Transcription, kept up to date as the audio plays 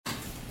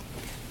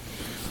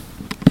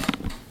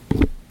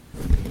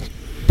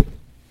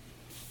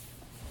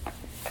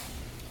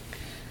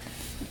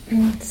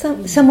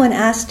Someone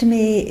asked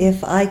me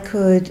if I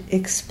could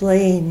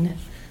explain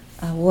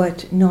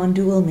what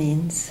non-dual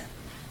means.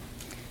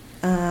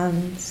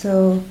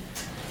 So,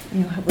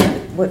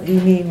 what we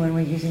mean when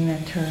we're using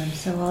that term.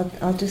 So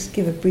I'll just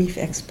give a brief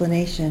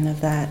explanation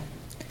of that.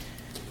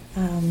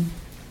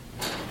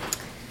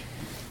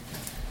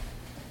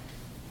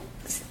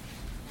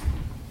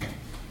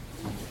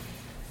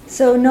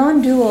 So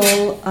non-dual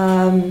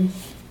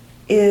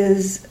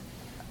is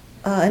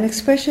an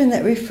expression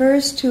that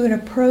refers to an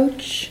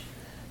approach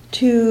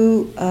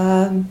to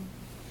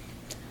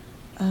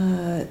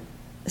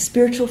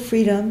spiritual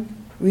freedom,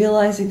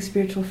 realizing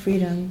spiritual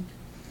freedom,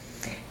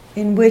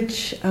 in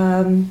which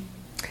there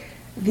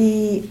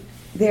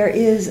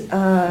is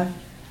a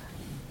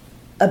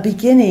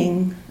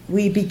beginning.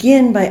 We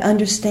begin by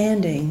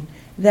understanding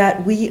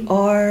that we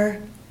are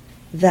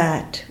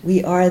that.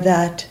 We are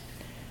that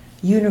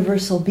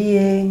universal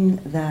being,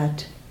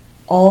 that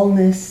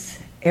allness,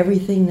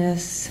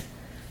 everythingness,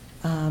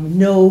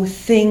 no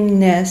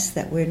thingness,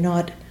 that we're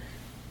not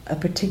a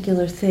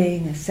particular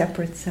thing, a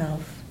separate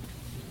self.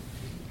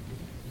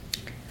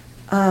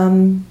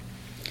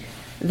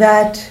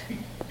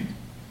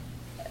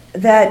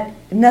 That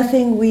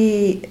nothing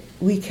we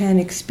can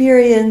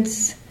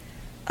experience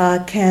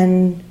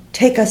can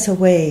take us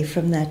away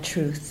from that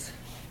truth.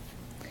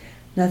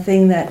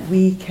 Nothing that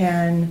we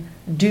can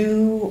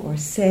do or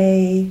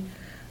say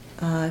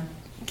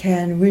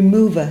can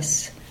remove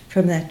us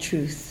from that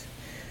truth.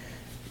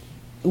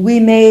 We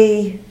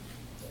may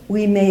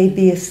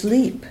be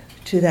asleep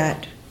to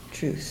that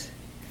truth.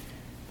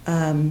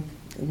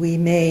 We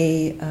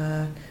may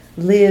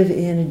live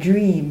in a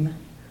dream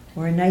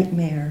or a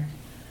nightmare,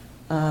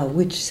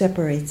 which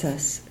separates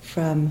us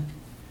from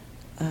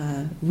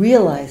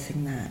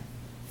realizing that.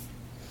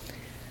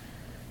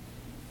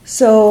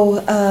 So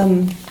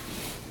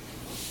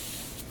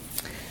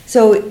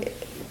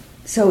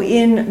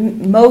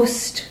in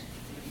most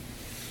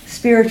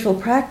spiritual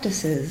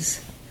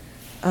practices,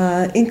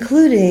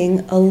 including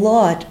a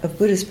lot of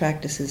Buddhist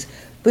practices,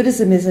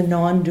 Buddhism is a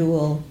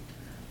non-dual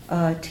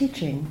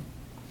teaching.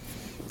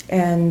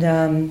 And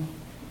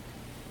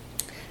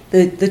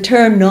the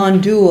term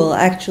non-dual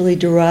actually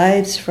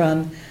derives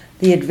from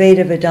the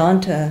Advaita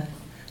Vedanta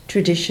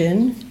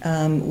tradition,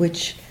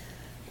 which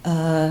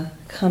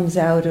comes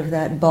out of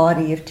that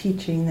body of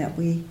teaching that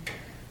we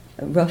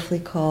roughly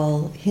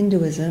call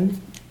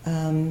Hinduism.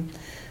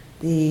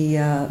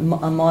 A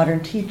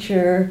modern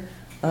teacher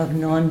of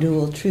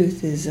non-dual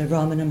truth is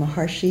Ramana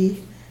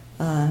Maharshi,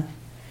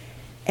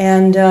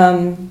 and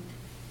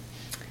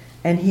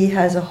he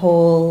has a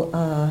whole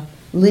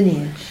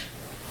lineage,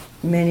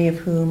 many of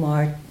whom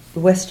are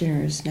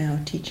Westerners now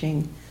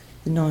teaching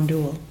the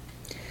non-dual.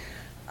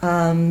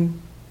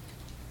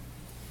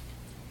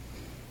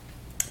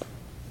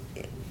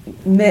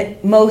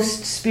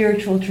 Most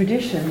spiritual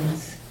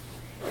traditions,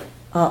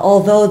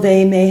 although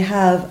they may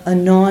have a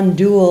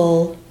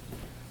non-dual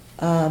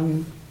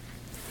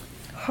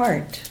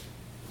heart,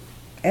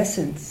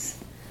 essence,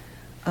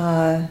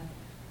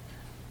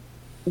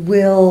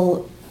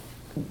 will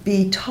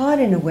be taught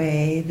in a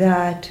way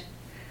that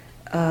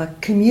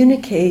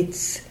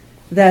communicates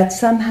that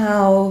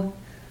somehow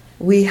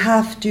we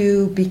have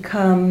to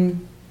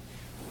become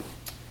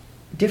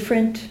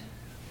different.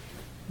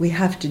 We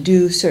have to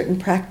do certain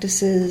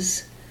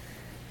practices.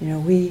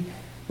 We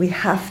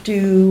have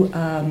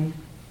to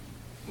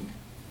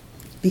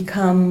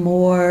become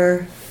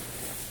more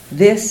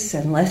this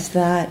and less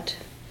that.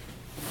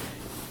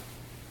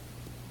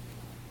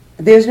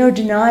 There's no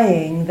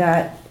denying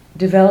that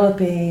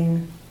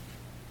developing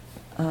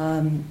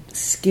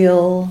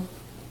skill,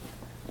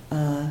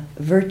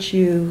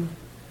 virtue,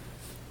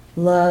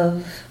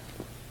 love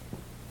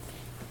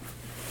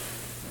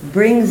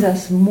brings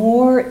us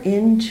more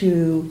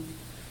into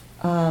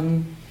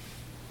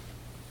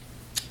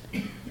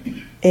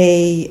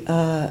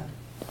a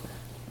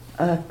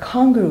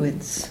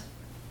congruence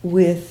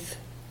with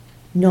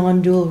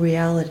non-dual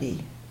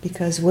reality.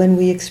 Because when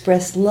we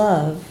express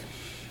love,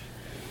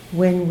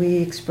 when we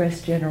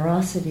express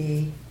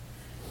generosity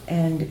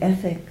and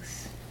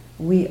ethics,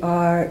 we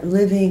are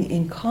living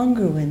in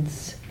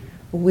congruence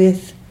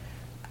with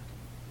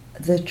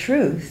the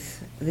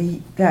truth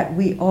that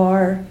we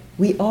are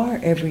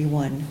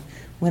everyone.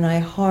 When I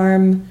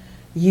harm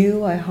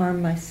you, I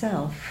harm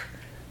myself.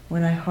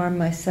 When I harm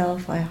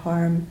myself, I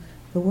harm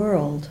the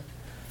world.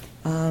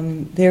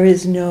 There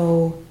is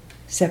no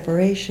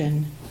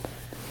separation.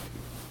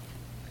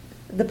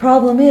 The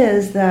problem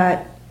is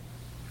that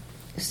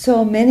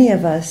so many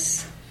of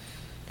us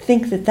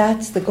think that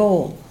that's the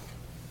goal,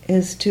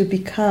 is to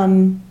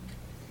become,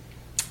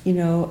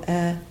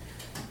 a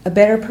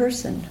better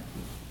person.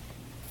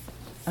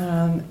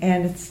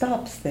 And it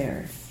stops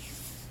there.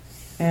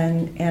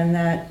 And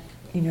that,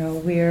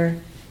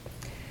 we're...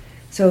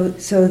 So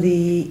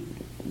the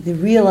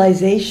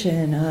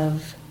realization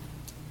of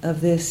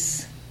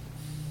this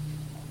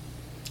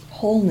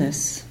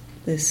wholeness,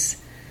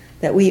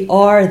 that we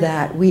are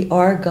God,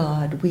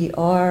 we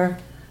are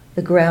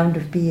the ground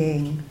of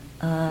being.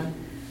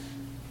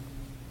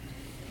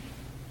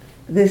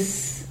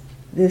 this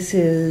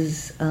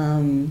is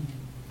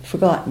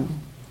forgotten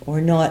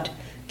or not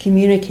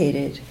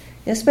communicated,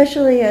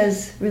 especially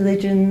as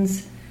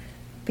religions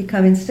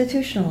become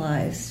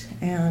institutionalized.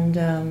 And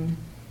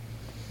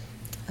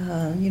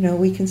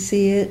we can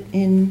see it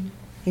in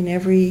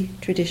every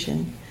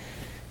tradition,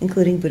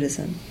 including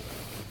Buddhism.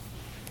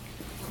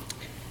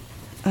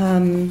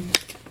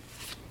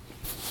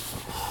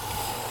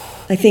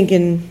 I think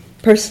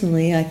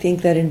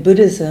that in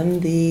Buddhism,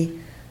 the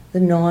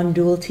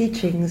non-dual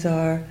teachings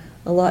are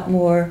a lot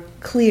more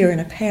clear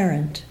and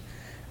apparent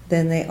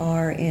than they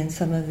are in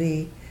some of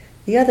the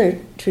other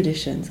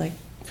traditions. Like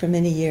for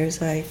many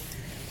years, I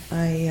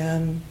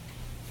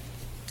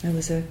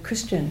was a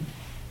Christian,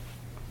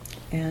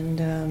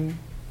 and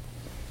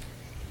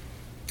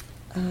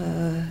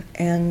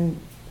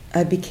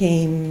I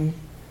became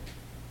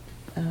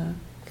I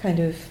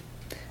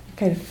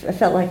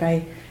felt like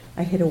I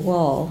hit a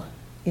wall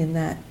in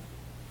that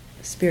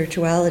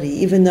spirituality,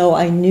 even though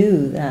I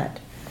knew that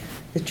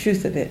the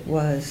truth of it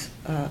was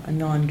a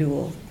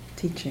non-dual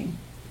teaching.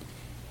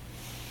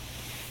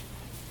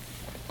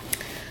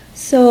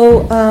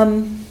 So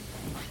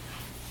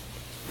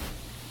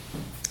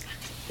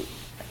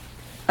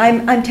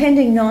I'm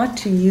tending not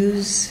to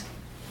use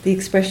the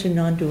expression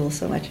non-dual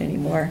so much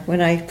anymore.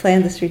 When I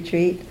planned this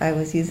retreat, I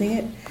was using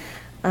it.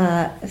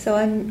 So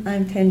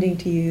I'm tending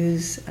to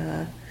use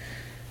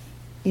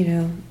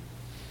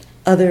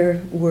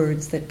other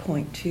words that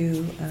point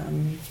to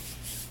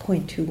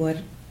what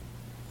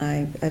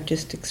I've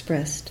just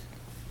expressed.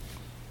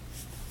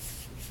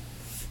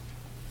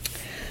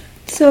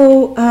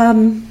 So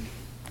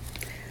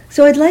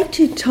I'd like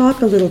to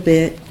talk a little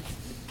bit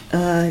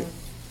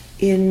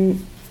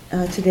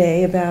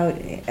today about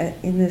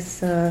in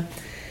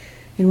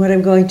what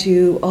I'm going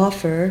to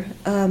offer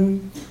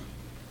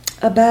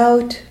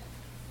about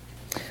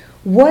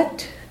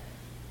what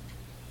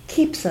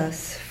keeps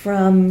us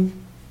from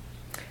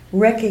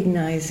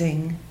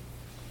recognizing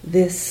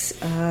this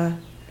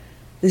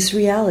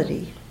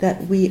reality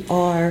that we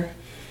are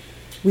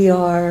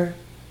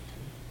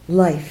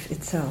life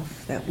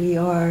itself, that we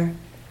are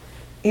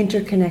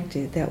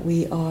interconnected, that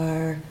we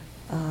are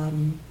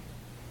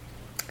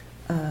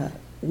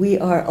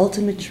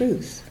ultimate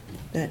truth,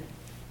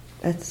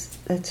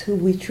 that's who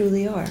we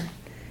truly are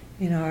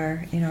in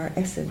our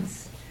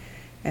essence,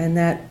 and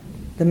that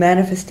the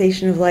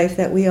manifestation of life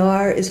that we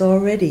are is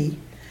already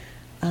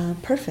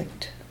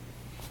perfect.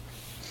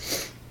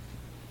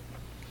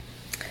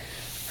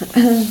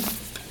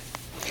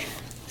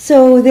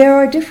 So there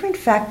are different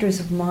factors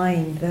of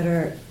mind that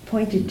are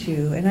pointed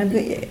to, and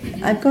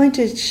I'm going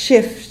to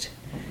shift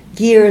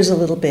gears a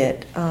little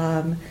bit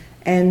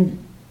and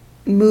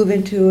move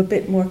into a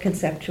bit more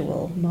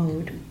conceptual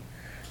mode.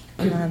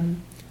 There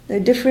are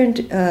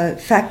different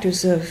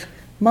factors of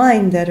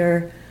mind that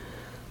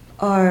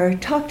are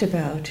talked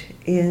about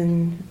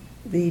in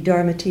the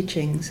Dharma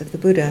teachings of the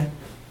Buddha.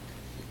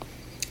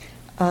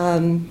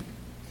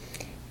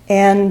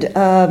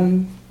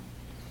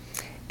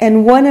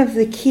 And one of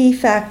the key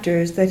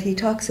factors that he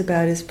talks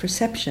about is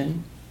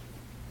perception.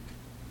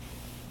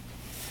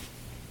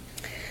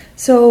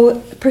 So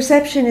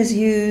perception is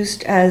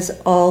used, as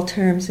all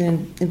terms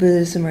in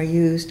Buddhism are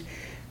used,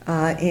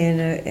 in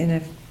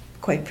a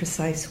quite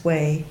precise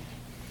way.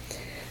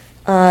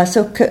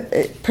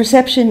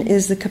 Perception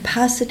is the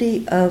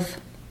capacity of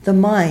the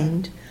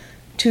mind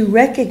to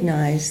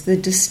recognize the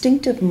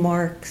distinctive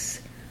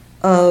marks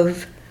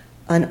of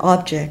an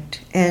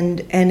object, and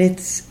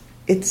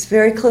it's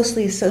very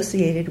closely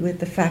associated with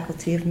the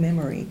faculty of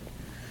memory.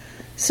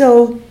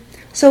 So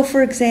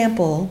for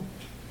example,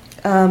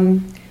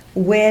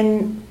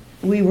 when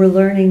we were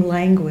learning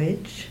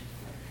language,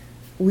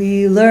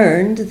 we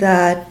learned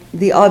that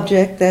the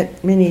object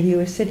that many of you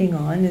are sitting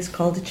on is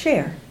called a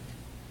chair,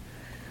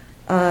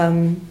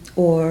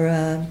 or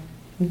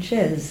une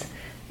chaise,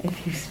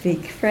 if you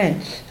speak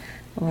French,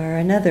 or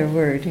another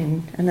word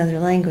in another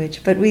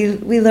language. But we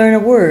learn a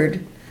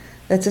word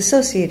that's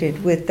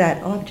associated with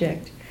that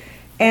object.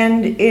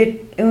 And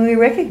we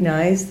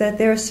recognize that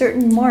there are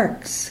certain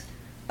marks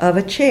of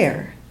a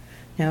chair.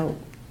 Now,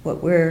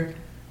 what we're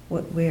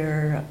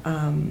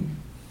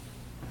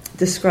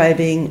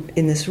describing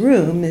in this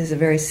room is a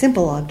very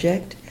simple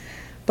object,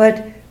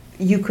 but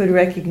you could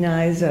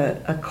recognize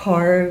a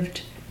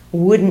carved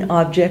wooden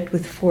object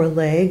with 4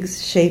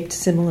 legs shaped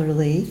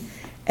similarly,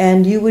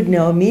 and you would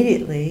know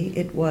immediately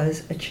it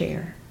was a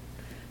chair.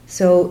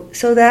 So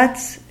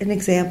that's an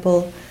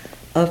example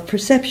of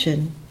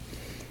perception.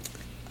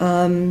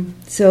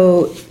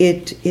 So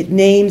it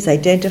names,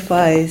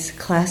 identifies,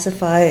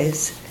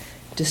 classifies,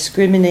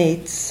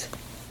 discriminates,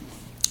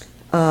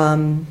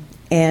 and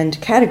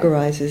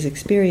categorizes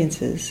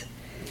experiences.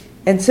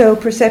 And so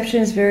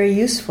perception is very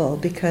useful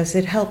because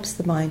it helps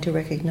the mind to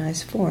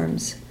recognize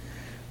forms.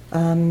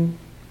 Through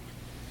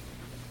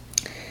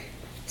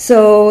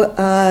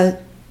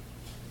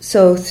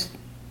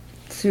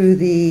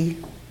the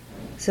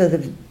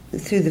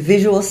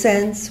visual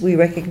sense, we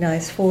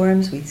recognize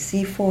forms, we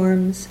see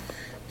forms.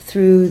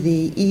 Through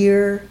the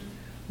ear,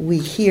 we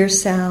hear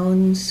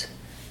sounds.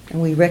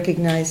 and we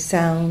recognize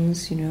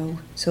sounds,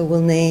 so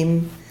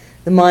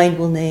the mind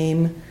will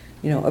name,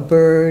 a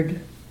bird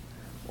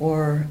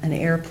or an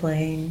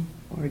airplane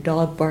or a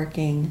dog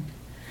barking.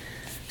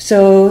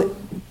 So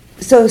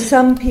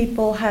some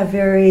people have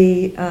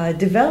very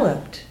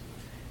developed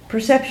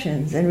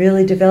perceptions and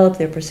really develop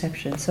their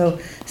perception. So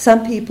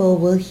some people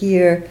will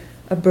hear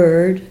a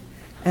bird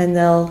and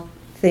they'll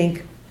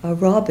think a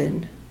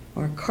robin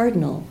or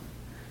cardinal,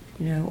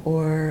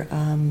 or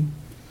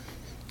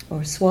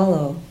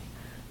swallow.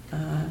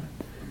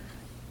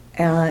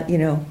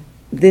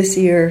 This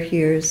ear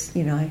hears,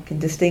 I can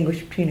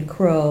distinguish between a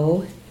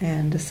crow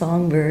and a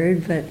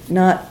songbird, but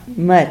not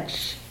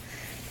much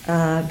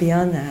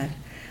beyond that.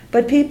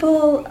 But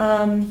people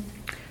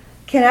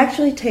can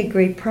actually take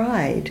great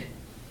pride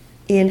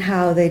in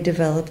how they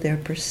develop their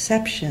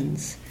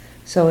perceptions.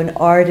 So an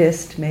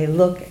artist may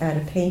look at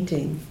a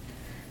painting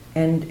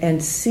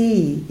and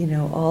see,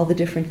 all the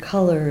different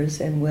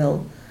colors, and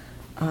will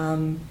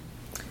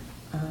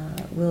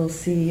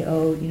see,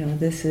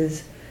 this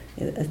is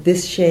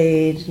this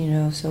shade,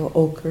 so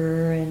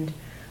ochre, and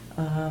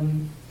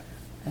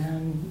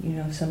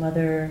some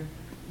other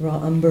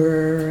raw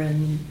umber,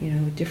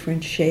 and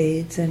different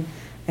shades, and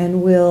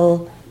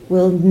will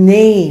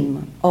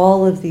name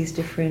all of these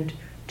different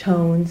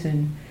tones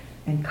and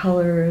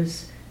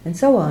colors and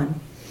so on.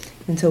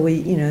 And so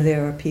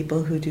there are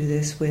people who do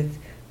this with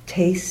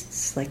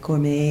tastes, like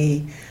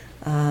gourmets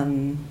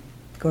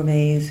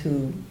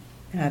who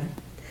have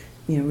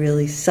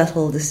really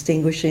subtle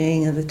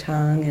distinguishing of the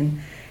tongue,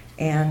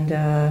 and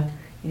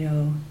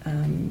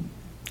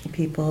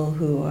people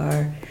who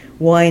are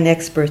wine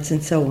experts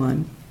and so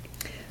on.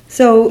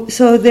 So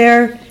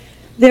there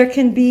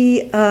can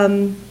be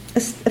a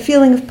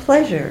feeling of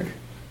pleasure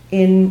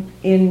in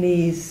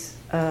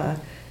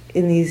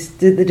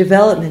the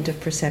development of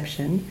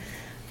perception,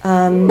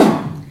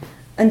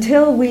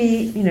 until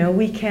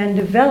we can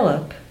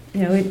develop.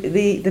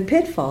 The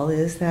pitfall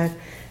is that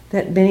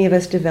many of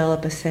us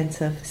develop a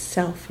sense of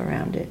self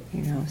around it.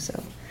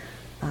 So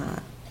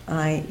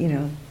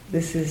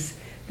this is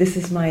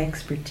my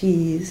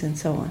expertise, and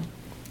so on.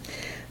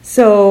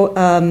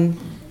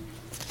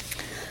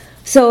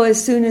 So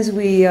as soon as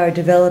we are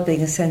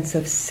developing a sense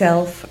of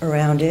self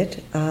around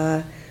it,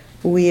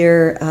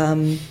 we're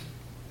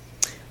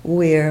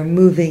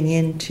moving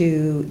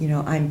into,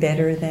 I'm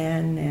better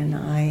than, and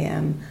I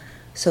am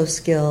so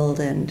skilled,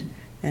 and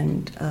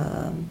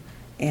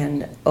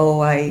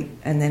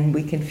then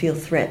we can feel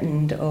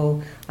threatened.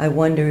 Oh, I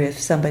wonder if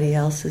somebody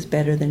else is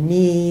better than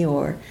me,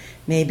 or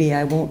maybe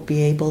I won't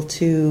be able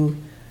to,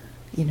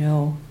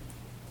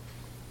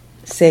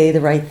 say the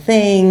right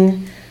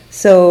thing.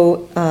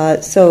 So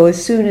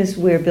as soon as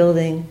we're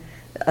building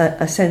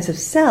a sense of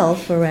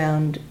self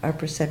around our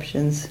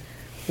perceptions,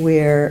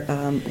 we're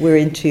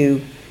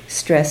into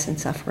stress and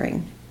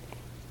suffering.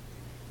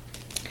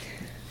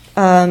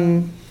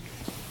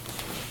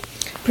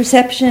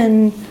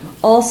 Perception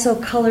also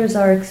colors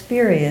our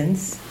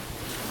experience,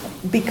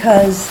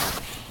 because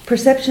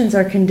perceptions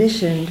are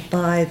conditioned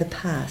by the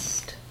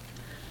past.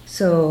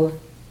 So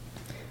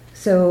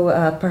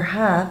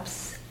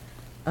perhaps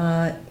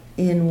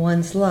in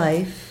one's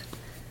life,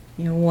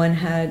 one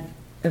had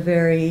a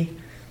very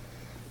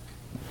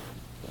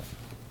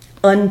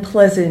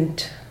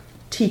unpleasant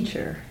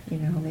teacher,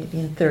 maybe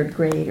in third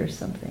grade or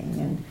something,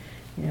 and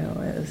it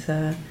was,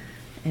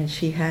 and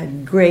she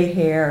had gray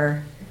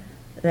hair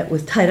that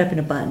was tied up in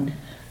a bun,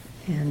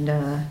 and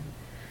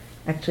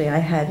actually I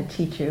had a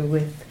teacher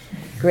with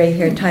gray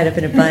hair tied up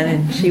in a bun,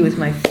 and she was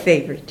my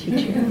favorite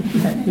teacher,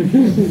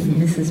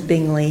 Mrs.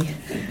 Bingley.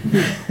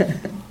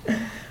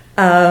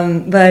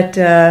 But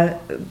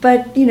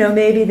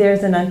maybe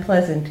there's an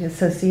unpleasant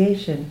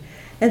association,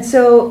 and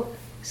so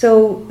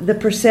the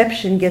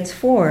perception gets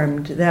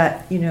formed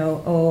that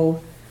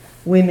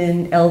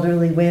women,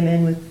 elderly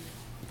women with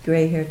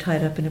gray hair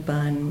tied up in a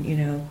bun,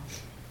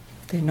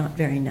 they're not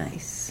very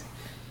nice,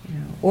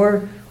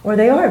 or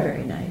they are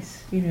very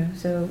nice,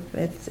 So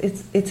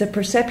it's a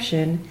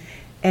perception,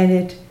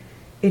 and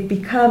it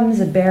becomes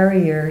a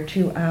barrier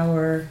to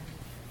our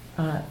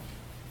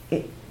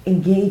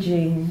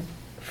engaging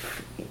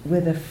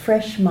with a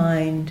fresh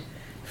mind,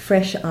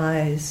 fresh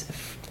eyes,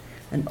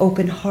 an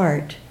open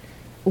heart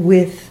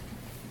with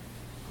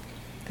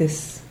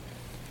this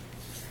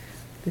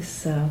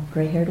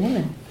gray-haired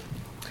woman.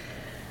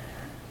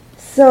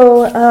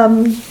 So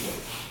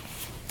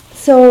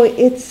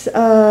it's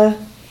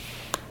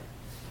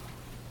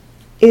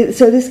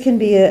so this can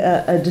be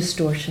a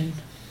distortion,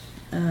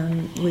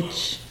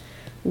 which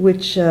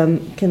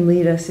can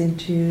lead us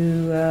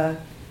into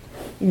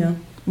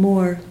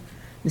more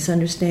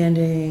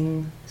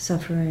misunderstanding,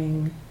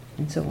 suffering,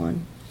 and so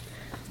on,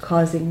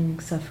 causing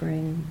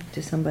suffering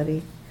to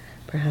somebody,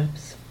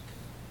 perhaps.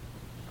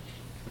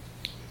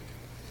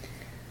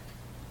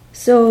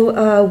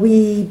 So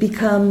we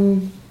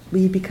become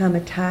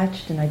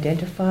attached and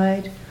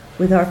identified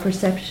with our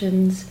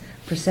perceptions.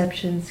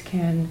 Perceptions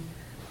can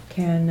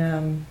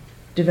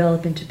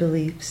develop into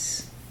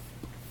beliefs,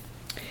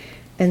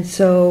 and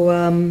so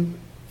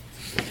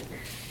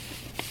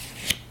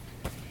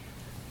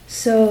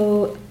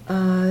So,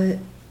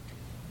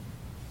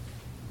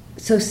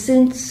 so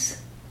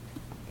since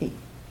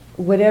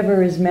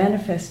whatever is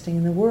manifesting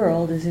in the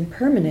world is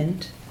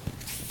impermanent,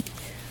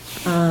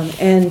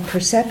 and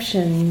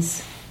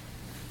perceptions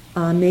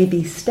may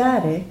be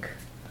static,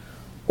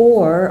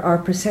 or our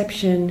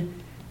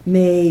perception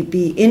may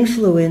be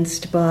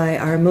influenced by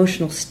our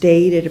emotional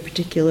state at a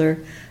particular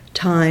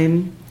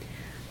time.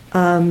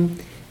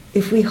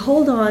 If we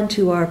hold on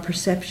to our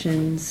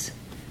perceptions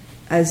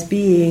as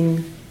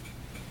being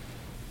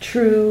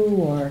true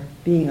or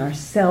being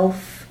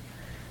ourself,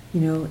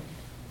 we're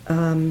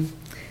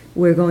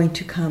going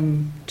to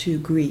come to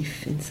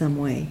grief in some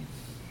way.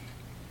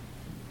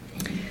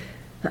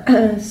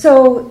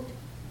 So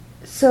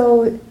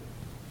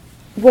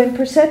when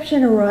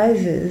perception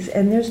arises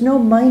and there's no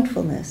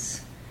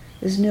mindfulness,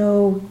 there's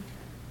no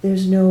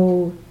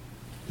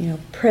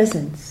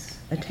presence,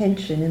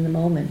 attention in the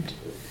moment,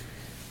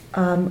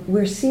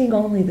 we're seeing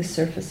only the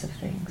surface of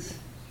things.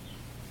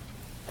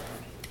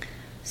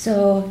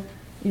 So,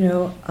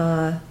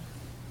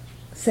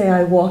 say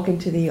I walk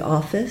into the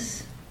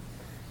office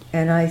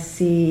and I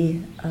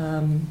see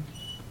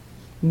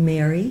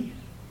Mary,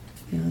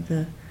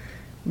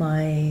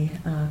 my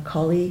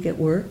colleague at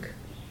work,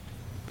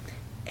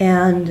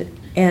 and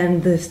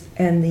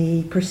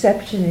the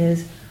perception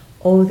is,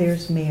 oh,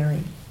 there's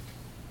Mary,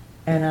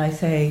 and I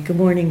say, good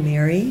morning,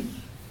 Mary,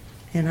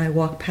 and I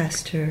walk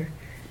past her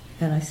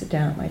and I sit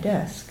down at my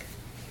desk.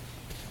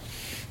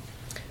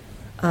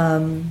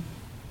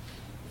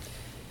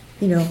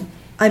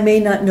 I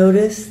may not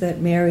notice that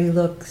Mary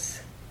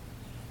looks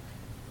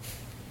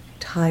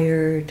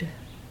tired,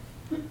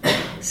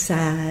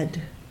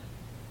 sad,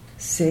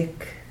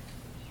 sick,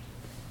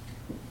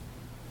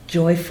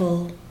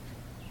 joyful,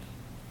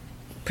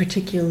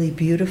 particularly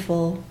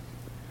beautiful.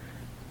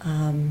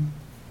 I'm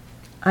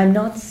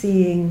not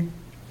seeing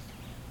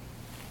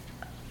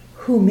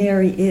who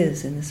Mary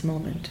is in this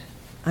moment.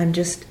 I'm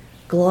just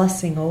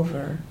glossing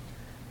over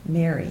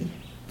Mary,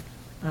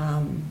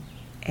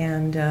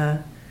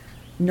 and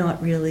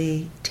not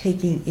really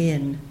taking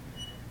in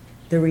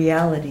the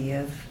reality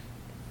of,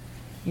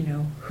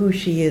 who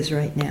she is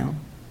right now.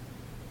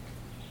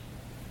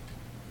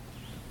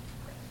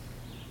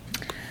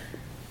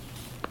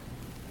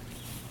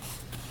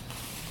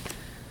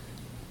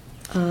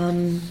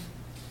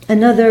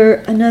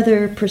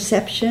 Another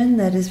perception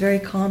that is very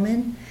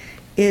common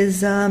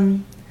is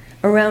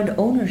around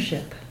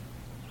ownership.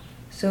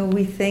 So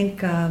we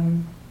think, I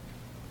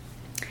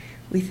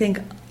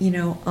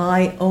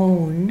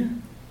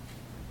own.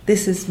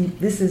 This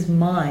is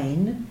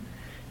mine.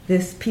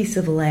 This piece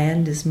of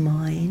land is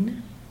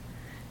mine.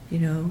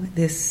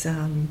 This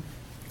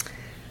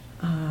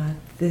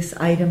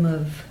item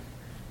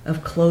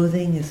of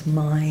clothing is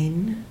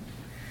mine.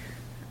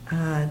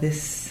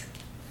 This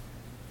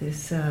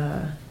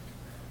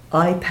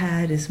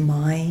iPad is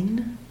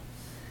mine,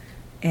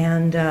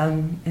 and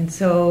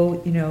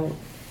so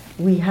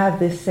we have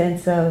this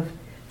sense of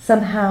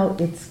somehow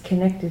it's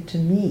connected to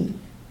me.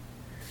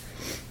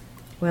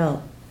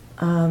 Well,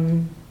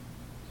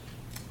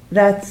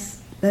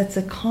 that's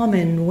a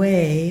common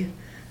way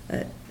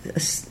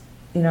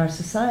in our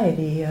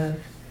society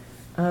of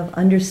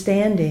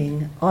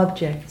understanding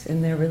objects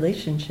and their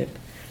relationship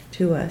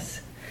to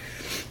us.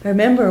 I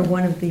remember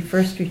one of the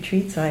first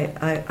retreats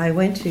I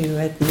went to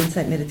at the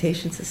Insight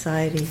Meditation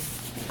Society,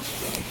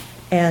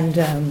 and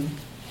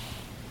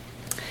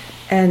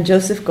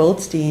Joseph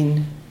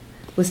Goldstein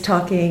was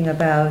talking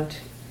about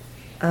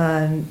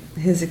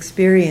his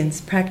experience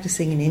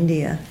practicing in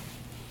India,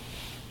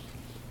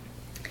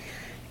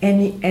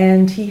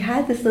 and he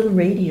had this little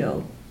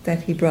radio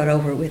that he brought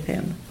over with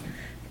him,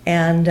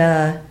 and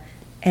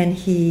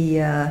he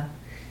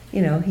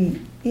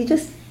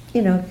just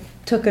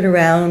took it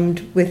around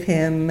with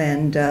him,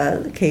 and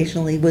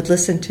occasionally would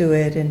listen to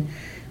it, and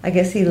I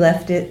guess he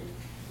left it,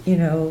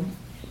 in a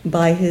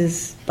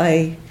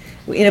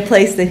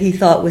place that he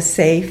thought was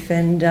safe,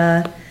 and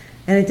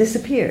it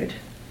disappeared,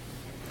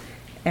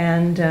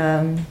 and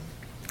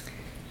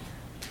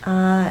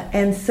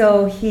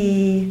so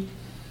he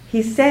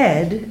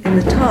said in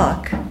the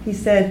talk, he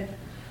said,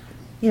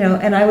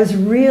 and I was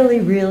really,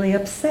 really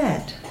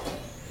upset.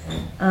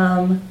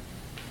 And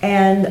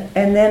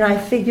then I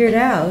figured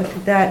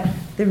out that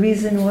the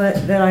reason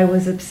that I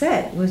was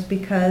upset was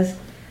because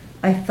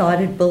I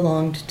thought it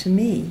belonged to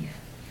me.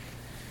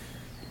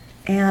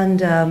 And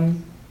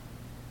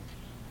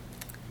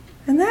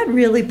that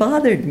really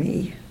bothered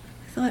me.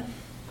 I thought,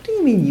 what do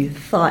you mean you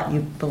thought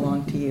you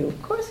belonged to you?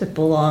 Of course it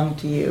belonged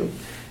to you.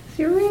 It's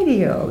your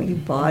radio. You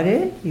bought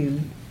it.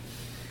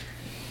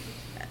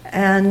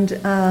 And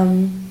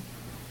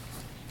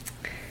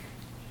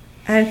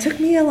it took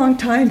me a long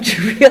time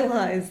to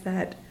realize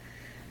that,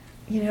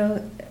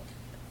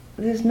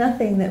 there's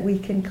nothing that we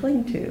can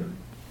cling to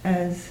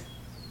as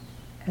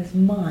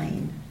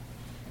mine.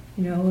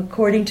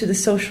 According to the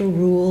social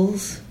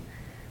rules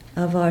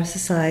of our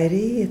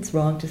society, it's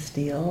wrong to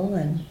steal,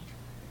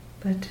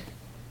 but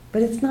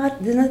it's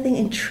not. There's nothing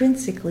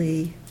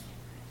intrinsically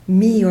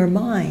me or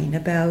mine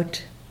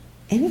about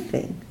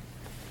anything.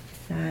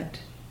 that,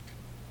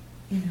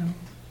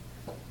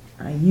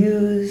 I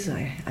use,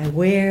 I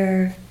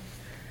wear.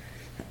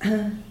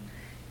 And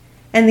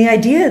the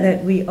idea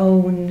that we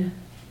own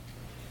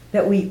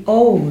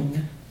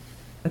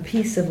a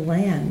piece of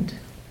land,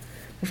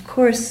 of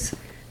course,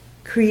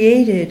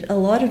 created a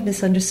lot of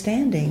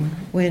misunderstanding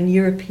when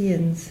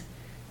Europeans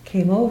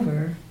came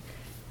over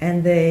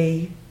and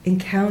they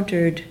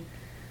encountered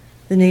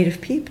the native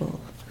people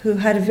who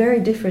had a very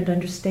different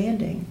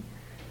understanding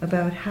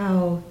about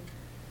how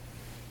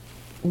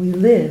we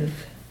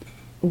live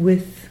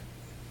with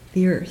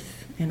the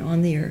earth and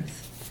on the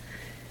earth.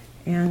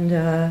 And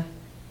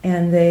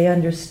they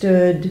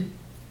understood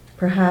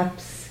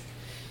perhaps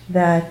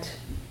that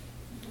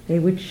they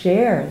would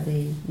share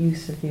the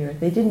use of the earth.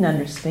 They didn't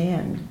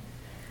understand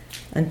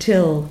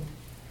until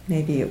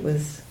maybe it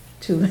was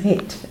too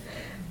late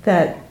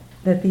that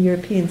the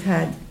Europeans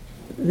had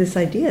this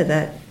idea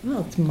that,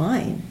 well, it's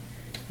mine,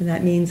 and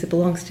that means it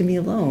belongs to me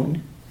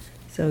alone,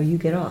 so you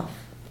get off.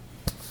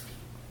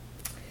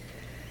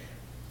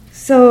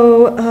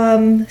 So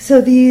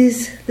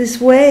this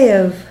way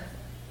of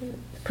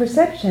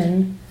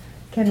perception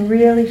can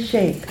really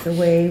shape the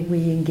way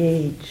we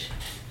engage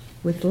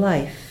with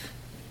life.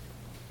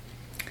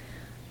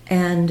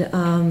 And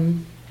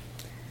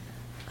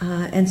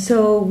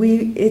so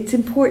it's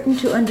important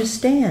to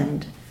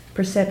understand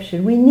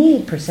perception. We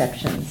need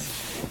perceptions.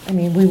 I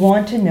mean, we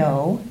want to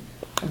know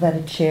that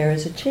a chair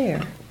is a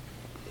chair.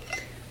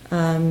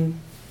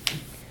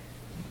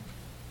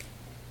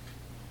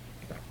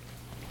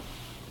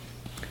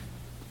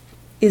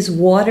 Is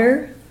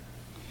water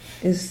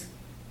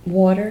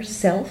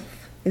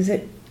self? Is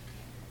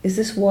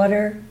this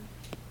water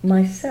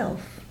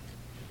myself?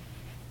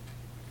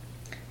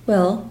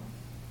 Well,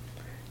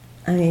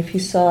 I mean, if you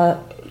saw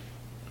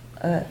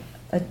a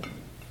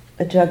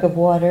jug of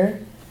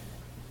water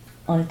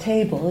on a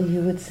table,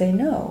 you would say,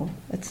 no,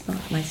 it's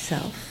not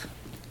myself.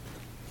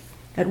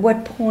 At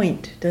what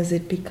point does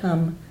it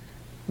become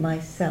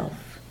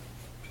myself?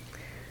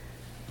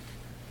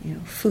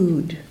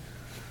 Food,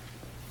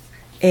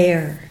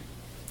 air.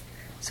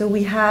 So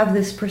we have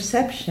this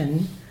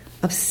perception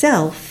of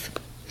self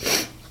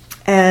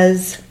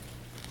as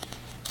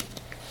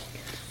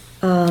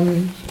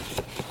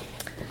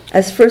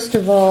first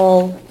of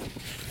all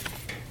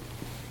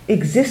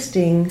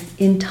existing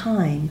in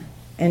time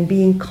and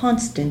being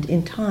constant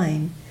in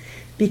time,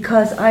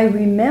 because I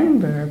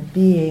remember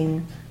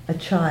being a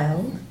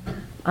child.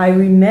 I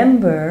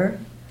remember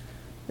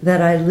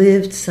that I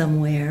lived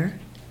somewhere.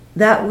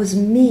 That was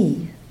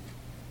me.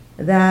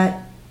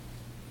 That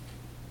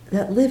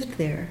lived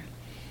there.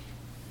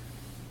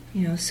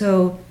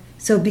 So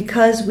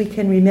because we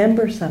can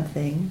remember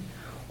something,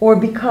 or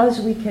because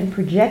we can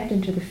project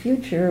into the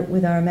future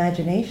with our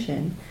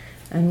imagination,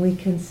 and we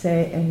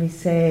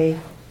say,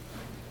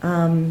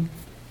 I'm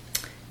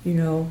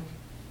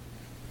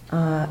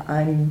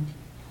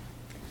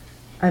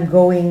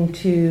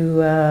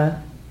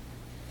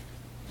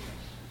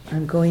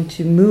going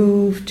to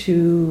move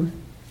to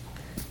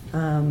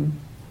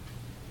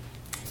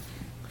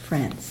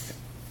France.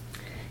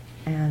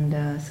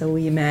 And so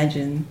we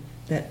imagine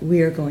that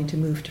we are going to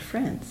move to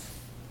France.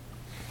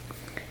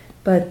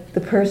 But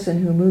the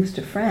person who moves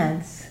to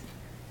France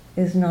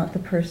is not the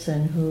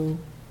person who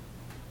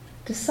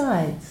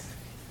decides.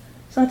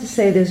 It's not to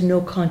say there's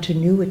no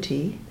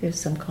continuity. There's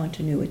some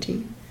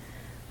continuity.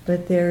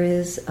 But there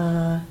is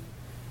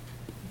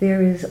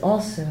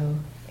also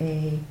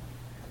a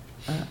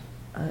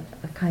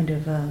kind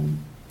of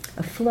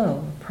a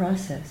flow, a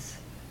process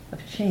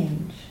of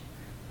change.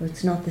 Where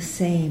it's not the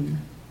same.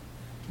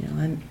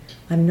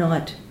 I'm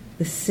not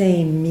the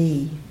same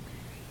me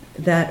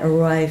that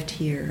arrived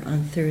here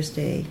on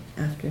Thursday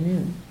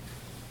afternoon.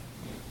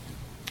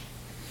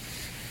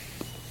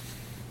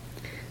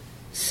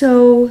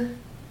 So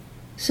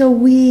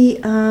we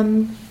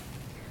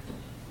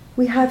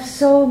have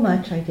so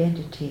much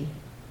identity,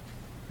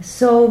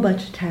 so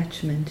much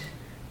attachment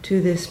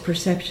to this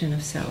perception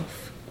of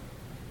self.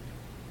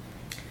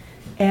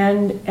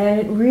 And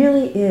it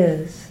really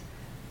is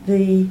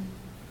the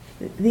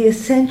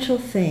essential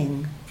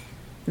thing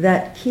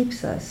that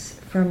keeps us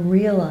from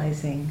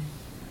realizing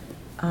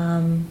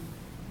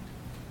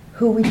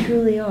who we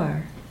truly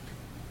are,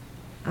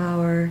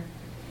 our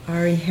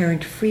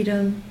inherent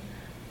freedom,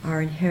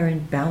 our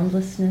inherent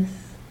boundlessness,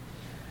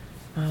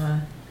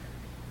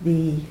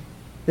 the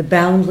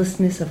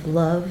boundlessness of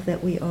love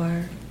that we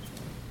are.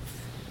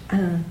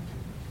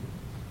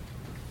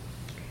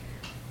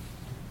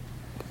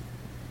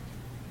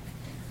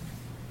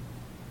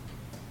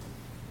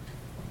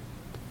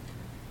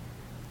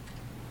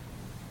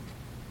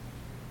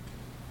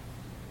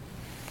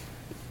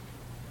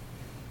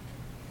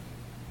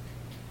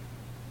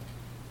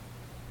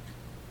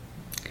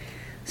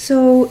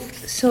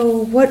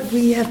 So what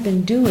we have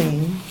been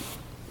doing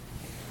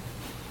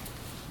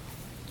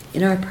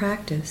in our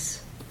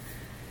practice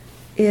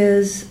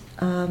is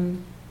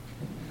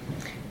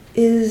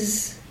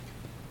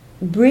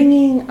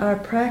bringing our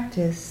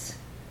practice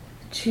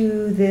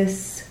to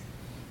this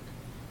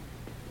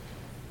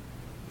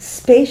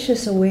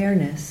spacious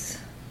awareness,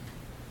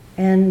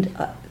 and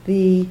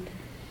the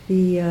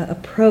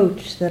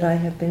approach that I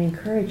have been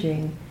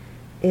encouraging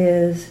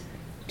is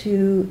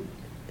to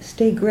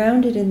stay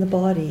grounded in the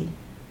body,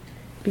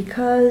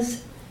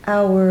 because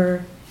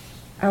our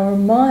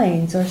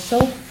minds are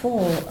so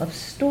full of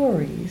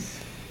stories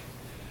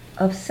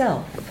of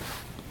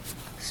self,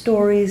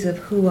 stories of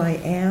who I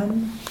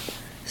am,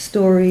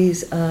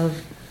 stories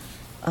of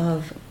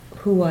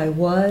who I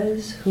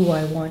was, who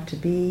I want to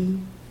be,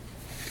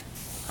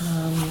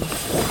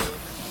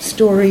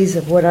 stories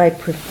of what I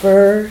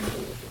prefer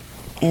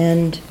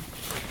and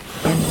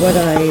what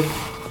I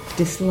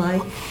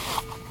dislike,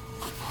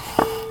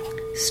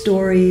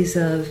 stories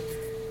of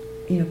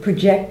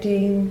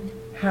projecting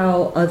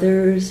how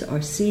others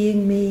are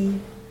seeing me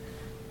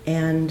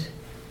and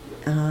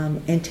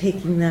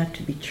taking that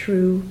to be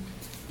true.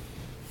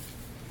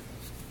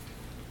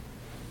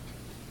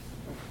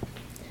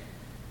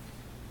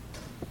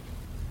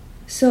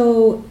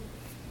 So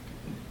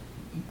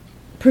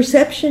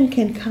perception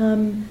can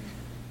come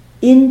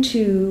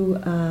into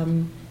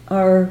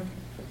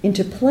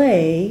into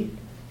play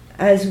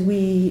as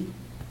we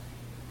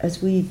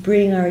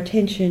bring our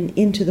attention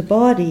into the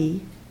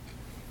body,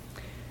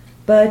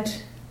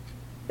 but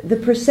the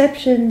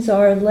perceptions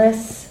are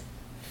less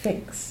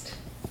fixed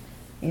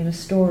in a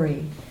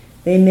story.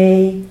 We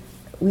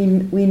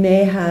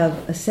may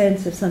have a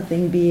sense of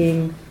something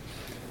being,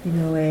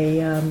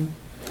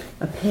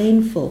 a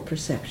painful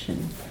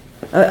perception,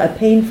 a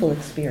painful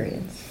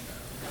experience,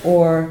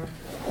 or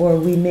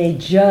we may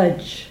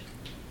judge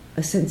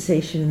a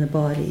sensation in the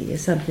body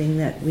as something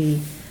that we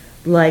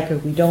like or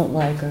we don't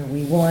like, or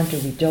we want or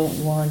we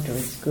don't want, or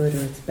it's good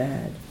or it's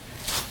bad.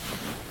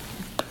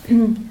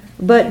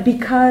 But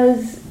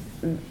because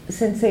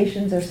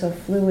sensations are so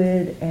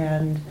fluid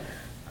and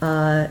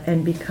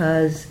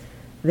because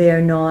they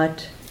are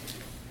not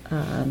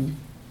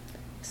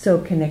so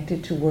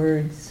connected to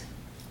words,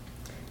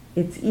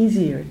 it's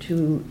easier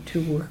to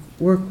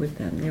work with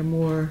them. They're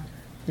more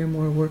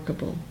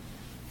workable.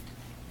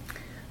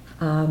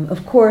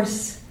 Of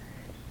course,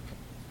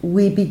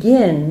 we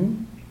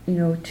begin,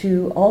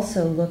 to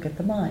also look at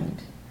the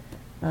mind,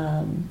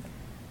 and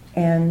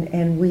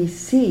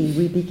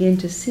we begin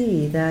to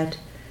see that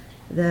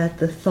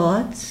the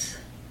thoughts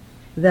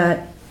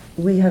that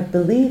we have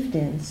believed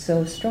in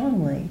so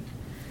strongly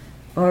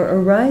are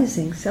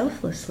arising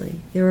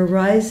selflessly. They're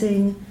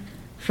arising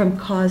from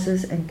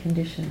causes and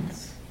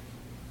conditions.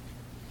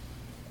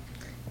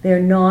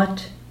 They're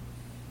not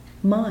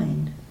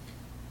mine.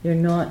 They're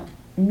not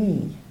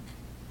me.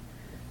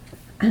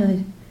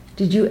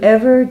 Did you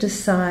ever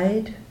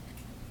decide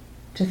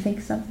to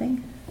think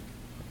something?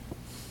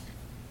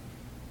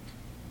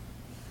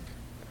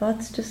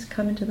 Thoughts just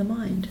come into the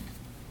mind.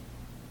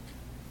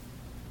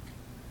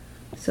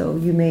 So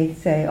you may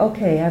say,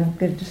 okay, I'm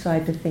going to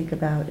decide to think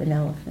about an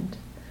elephant.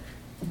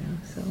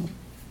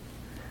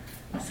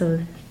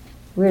 So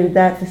where did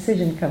that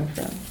decision come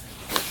from?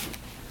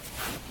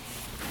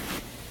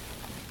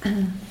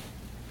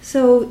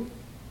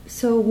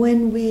 So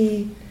when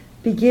we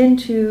begin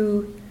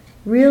to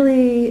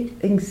really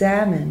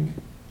examine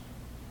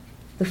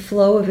the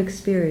flow of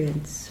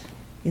experience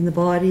in the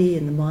body,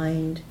 in the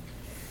mind,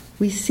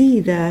 we see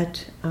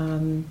that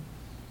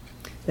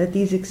that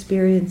these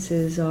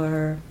experiences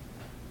are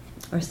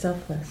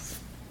selfless.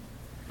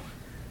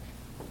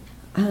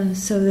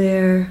 So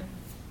they're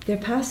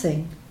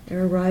passing,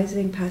 they're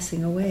arising,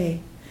 passing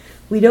away.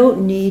 We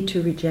don't need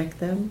to reject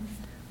them.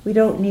 We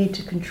don't need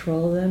to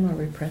control them or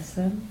repress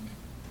them.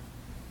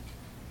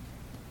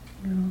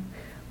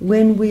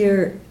 When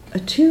we're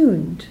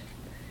attuned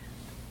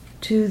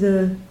to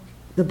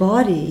the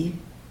body,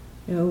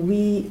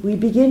 we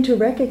begin to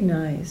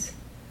recognize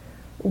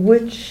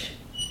which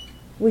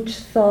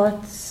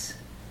thoughts,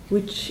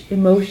 which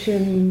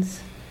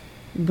emotions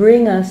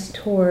bring us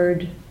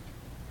toward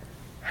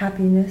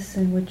happiness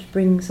and which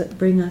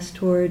bring us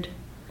toward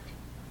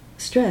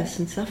stress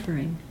and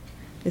suffering.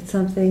 It's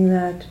something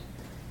that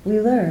we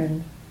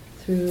learn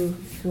through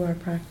our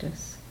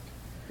practice,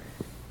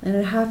 and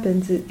it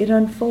happens. It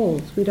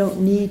unfolds. We don't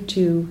need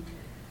to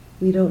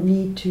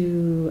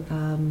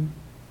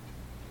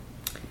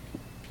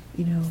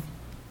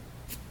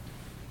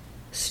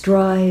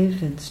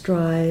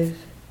strive.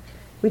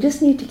 We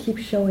just need to keep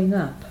showing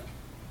up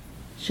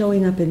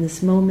in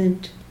this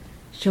moment,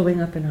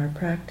 showing up in our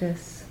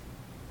practice.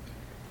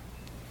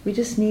 We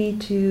just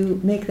need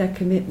to make that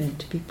commitment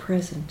to be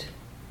present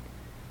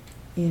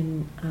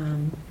in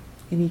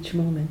each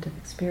moment of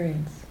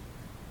experience.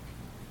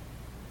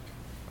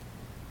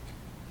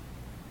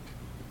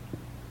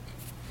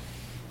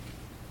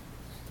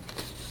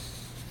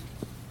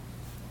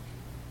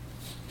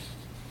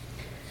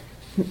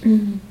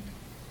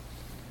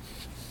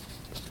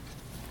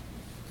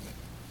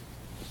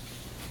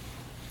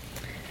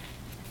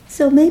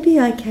 So maybe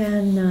I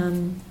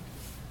can,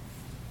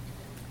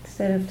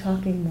 instead of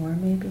talking more,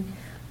 maybe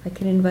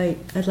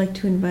I'd like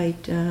to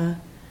invite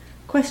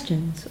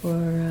questions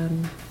or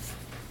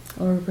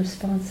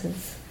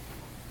responses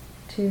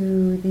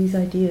to these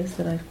ideas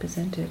that I've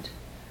presented.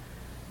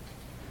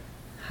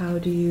 how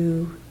do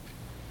you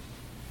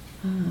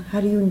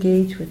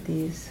engage with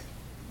these?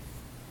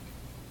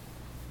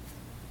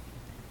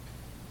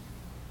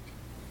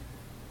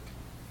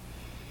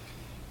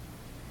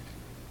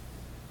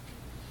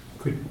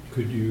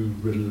 Could you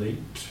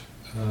relate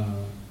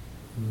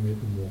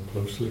maybe more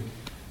closely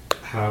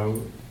how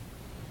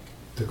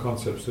the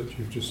concepts that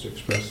you've just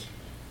expressed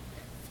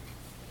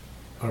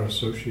are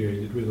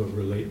associated with or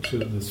relate to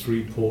the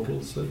three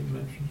portals that you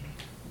mentioned?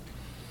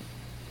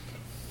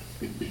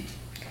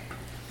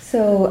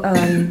 So,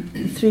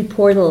 three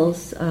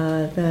portals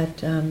that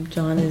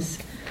John is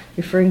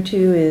referring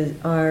to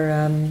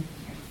are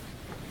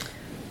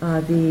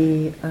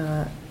the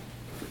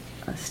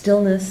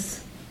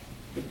stillness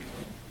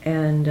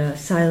and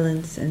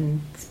silence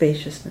and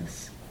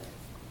spaciousness.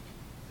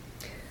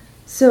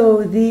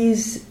 So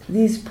these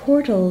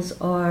portals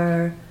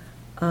are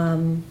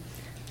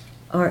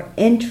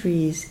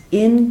entries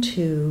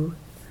into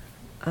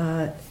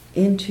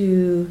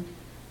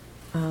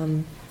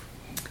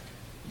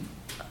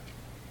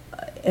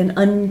an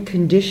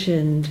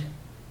unconditioned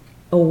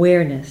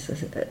awareness,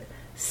 a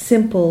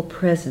simple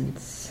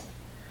presence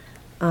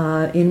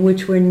in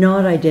which we're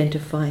not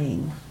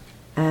identifying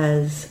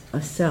as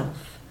a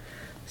self.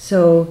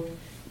 So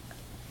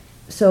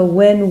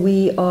when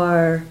we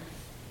are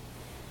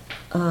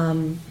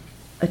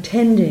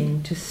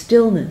attending to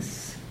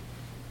stillness,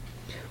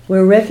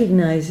 we're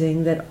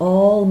recognizing that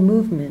all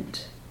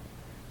movement,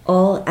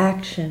 all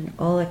action,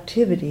 all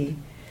activity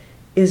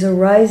is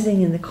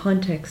arising in the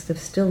context of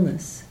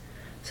stillness.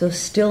 So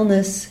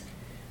stillness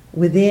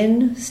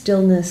within,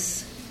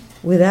 stillness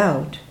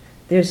without.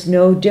 There's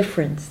no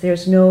difference.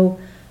 There's no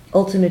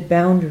ultimate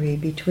boundary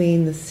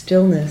between the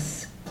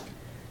stillness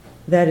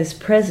that is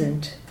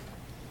present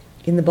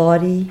in the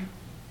body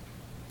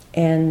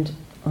and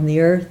on the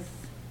earth,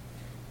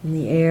 in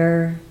the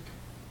air,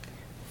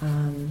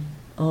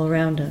 all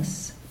around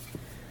us.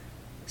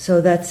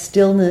 So that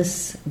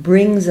stillness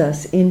brings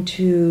us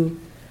into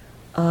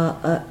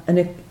a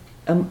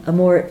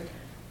more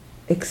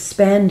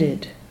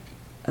expanded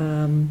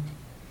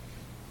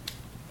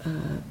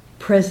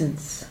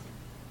presence,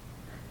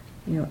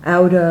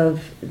 out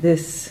of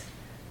this,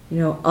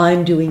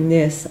 I'm doing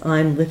this,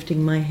 I'm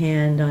lifting my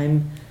hand,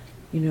 I'm,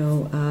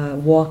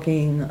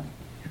 walking.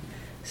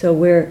 So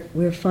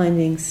we're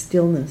finding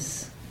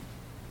stillness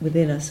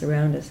within us,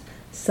 around us.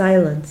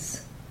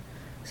 Silence.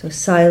 So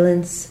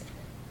silence,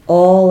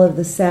 all of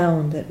the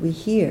sound that we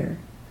hear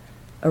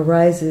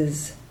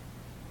arises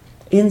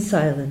in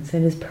silence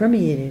and is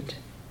permeated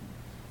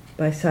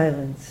by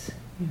silence.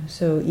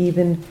 So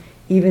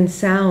even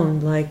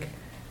sound like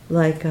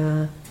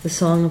the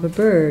song of a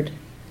bird,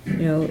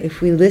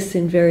 if we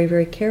listen very,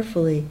 very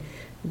carefully,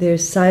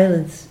 there's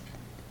silence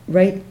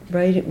right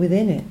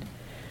within it,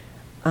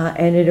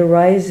 and it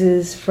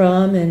arises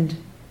from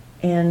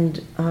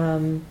and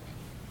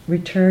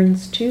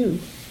returns to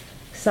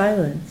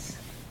silence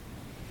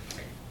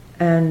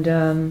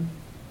and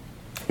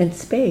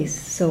space.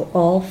 So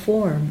all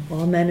form,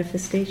 all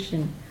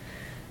manifestation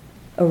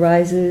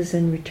arises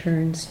and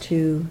returns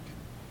to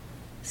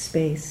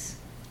space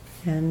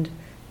and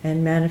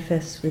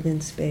manifests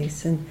within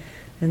space, and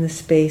the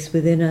space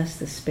within us,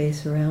 the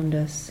space around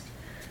us.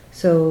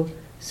 So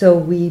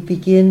we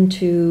begin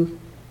to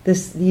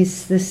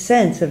this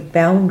sense of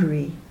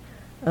boundary,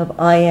 of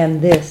I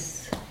am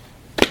this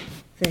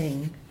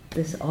thing,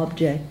 this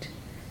object,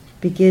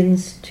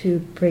 begins to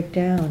break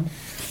down.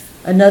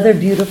 Another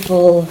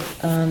beautiful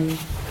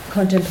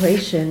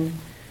contemplation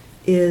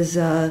is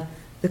the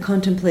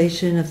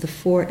contemplation of the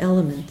four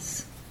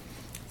elements.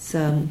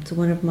 It's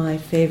one of my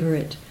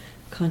favorite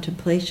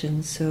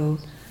contemplations. So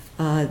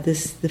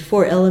the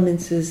four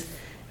elements is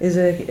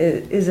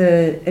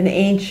an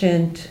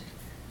ancient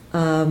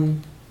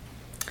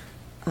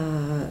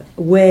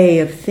way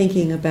of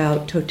thinking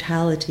about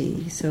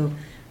totality. So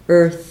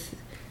earth,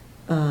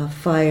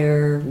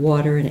 fire,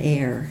 water, and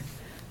air,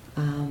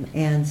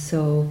 and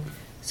so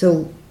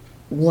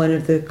one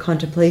of the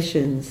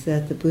contemplations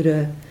that the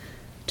Buddha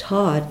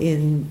taught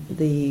in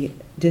the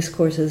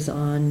discourses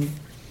on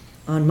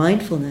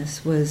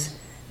mindfulness was,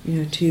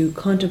 to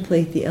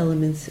contemplate the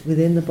elements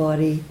within the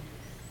body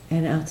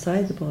and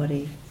outside the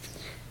body.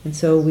 And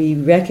so we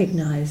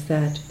recognize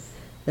that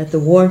the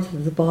warmth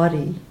of the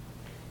body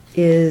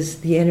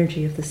is the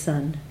energy of the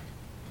sun,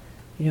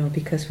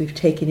 because we've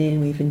taken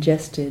in, we've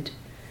ingested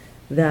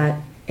that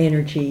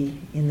energy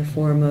in the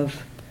form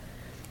of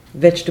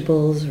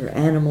vegetables or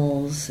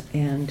animals,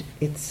 and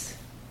its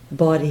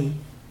body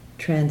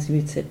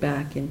transmutes it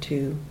back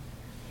into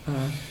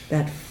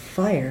that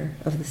fire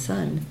of the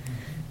sun.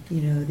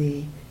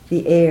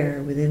 The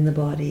air within the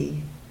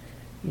body,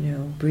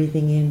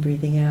 breathing in,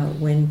 breathing out.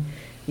 When,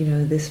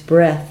 this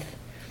breath,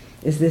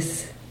 is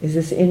this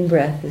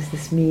in-breath? Is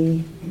this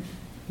me?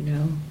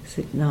 Is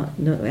it not?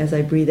 No, as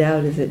I breathe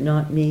out, is it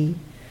not me?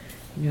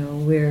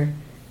 Where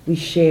we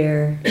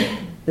share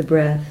the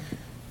breath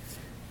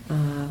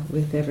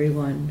with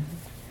everyone,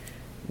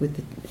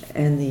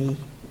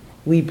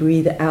 we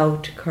breathe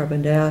out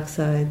carbon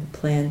dioxide. The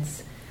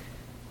plants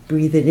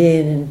breathe it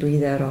in and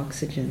breathe out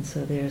oxygen.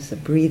 So there's a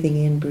breathing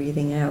in,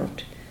 breathing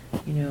out,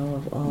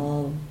 of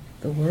all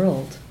the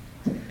world.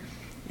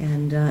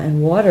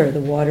 And water,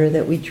 the water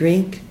that we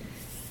drink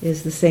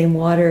is the same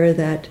water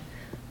that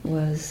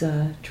was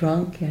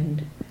drunk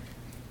and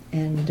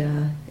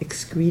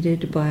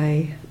excreted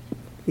by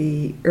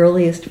the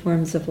earliest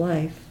forms of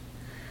life.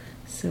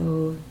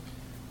 So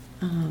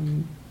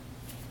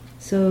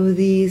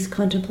these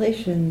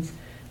contemplations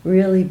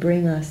really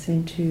bring us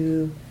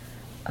into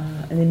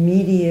an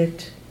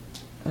immediate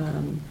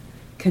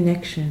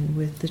connection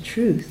with the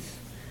truth,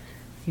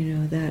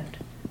 that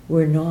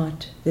we're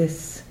not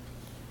this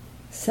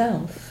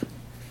self,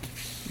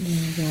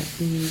 that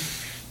we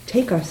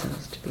take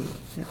ourselves to be,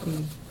 that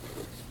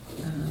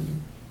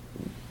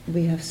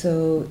we have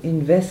so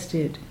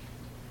invested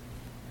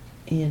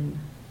in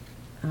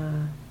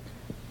our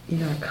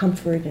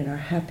comfort and our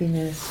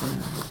happiness,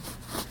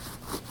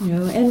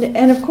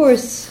 and of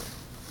course,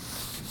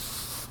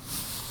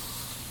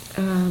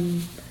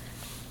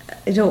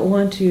 I don't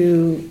want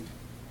to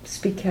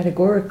speak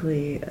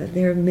categorically.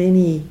 There are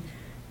many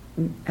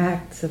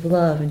acts of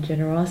love and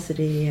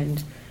generosity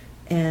and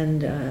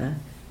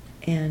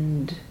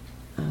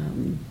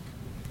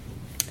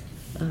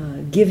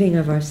giving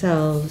of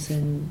ourselves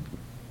and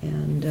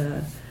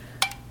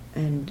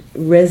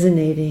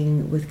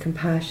resonating with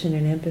compassion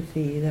and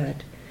empathy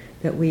that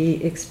we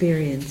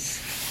experience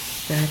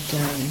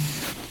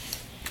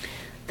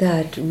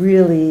that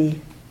really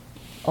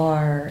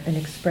are an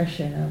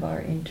expression of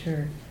our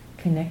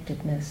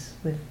interconnectedness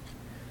with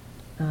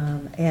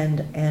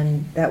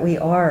and that we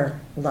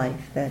are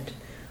life, that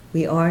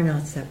we are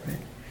not separate.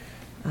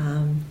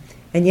 And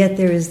yet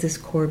there is this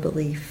core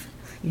belief,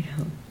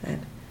 that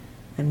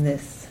I'm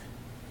this.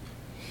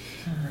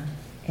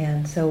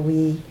 And so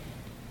we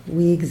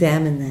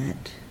examine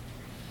that,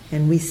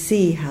 and we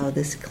see how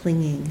this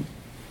clinging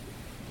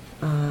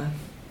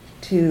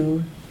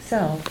to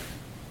self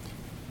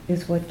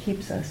is what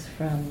keeps us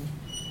from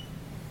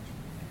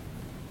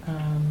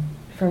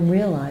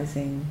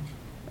realizing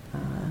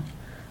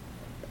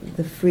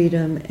the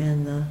freedom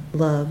and the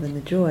love and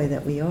the joy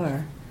that we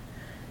are.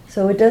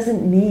 So it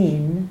doesn't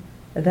mean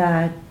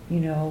that,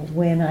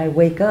 when I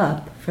wake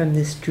up from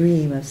this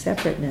dream of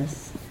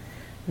separateness,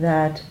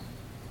 that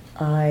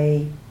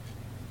I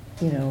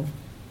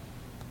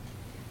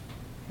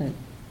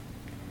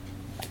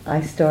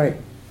start,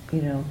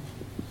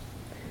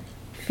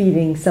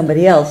 feeding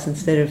somebody else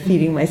instead of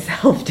feeding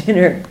myself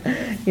dinner.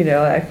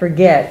 I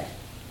forget,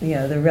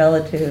 the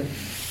relative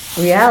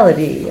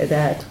reality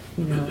that,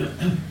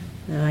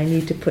 I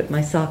need to put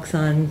my socks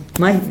on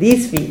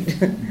these feet,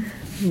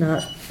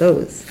 not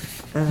those.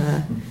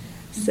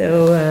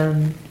 So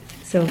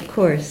of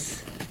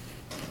course,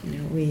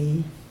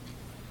 we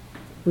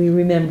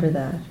remember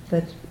that,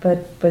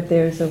 but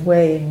there's a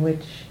way in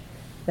which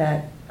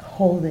that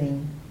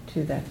holding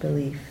to that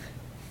belief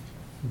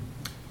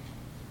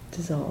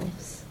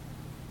dissolves.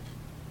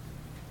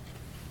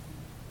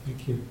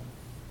 Thank you.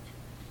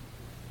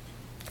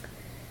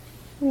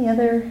 Any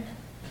other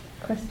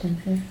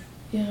questions? Yes?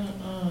 Yeah,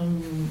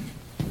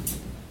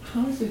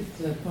 how is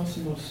it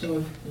possible, so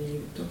if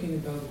you're talking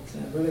about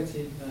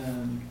relative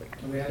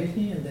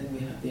reality and then we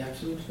have the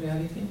absolute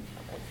reality,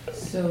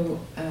 so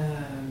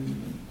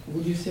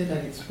would you say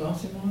that it's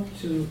possible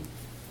to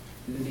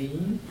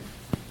live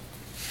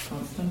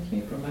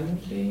constantly,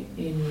 permanently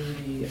in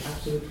the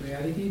absolute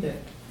reality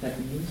that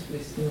means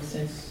with no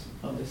sense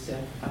of the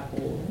self at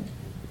all?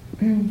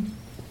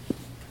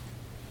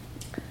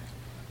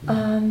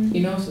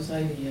 In our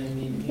society, I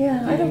mean,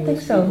 yeah, I don't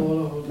think so.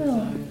 All the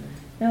time.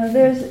 No,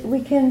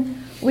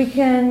 we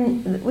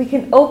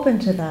can open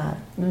to that.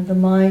 The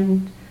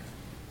mind,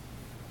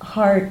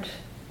 heart,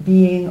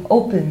 being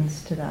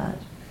opens to that,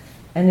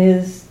 and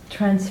is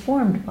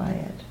transformed by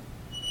it.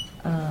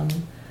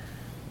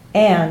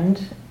 And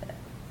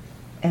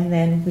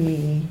then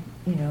we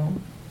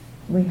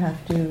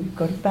have to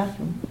go to the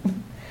bathroom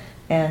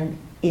and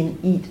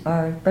eat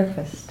our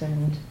breakfast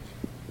and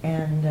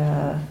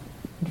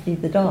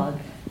feed the dog.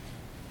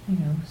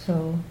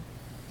 So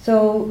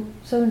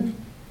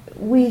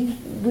we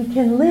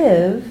can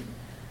live,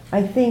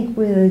 I think,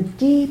 with a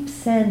deep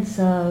sense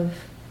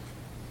of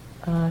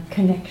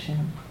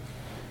connection,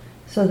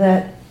 so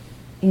that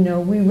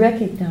we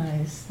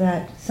recognize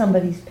that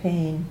somebody's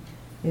pain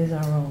is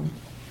our own,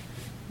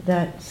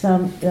 that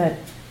somebody's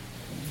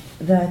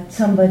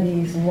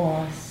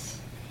loss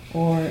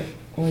or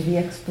the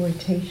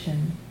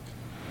exploitation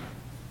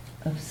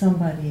of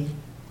somebody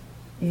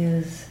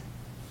is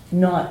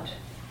not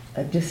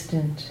a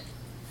distant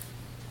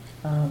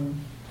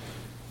kind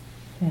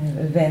of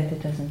event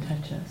that doesn't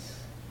touch us.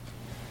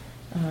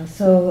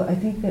 So I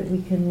think that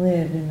we can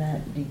live in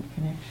that deep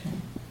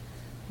connection.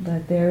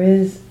 But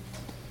there's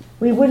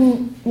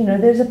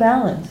a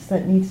balance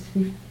that needs to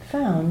be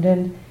found,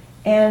 and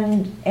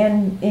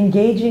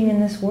engaging in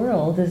this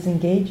world is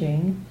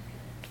engaging,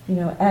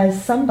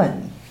 as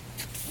somebody.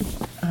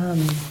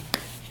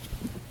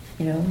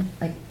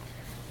 Like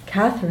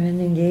Catherine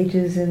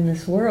engages in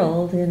this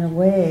world in a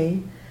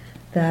way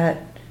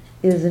that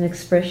is an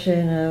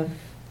expression of,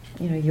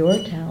 your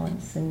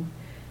talents and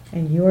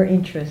your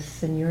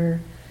interests and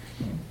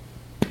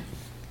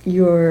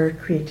your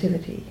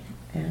creativity,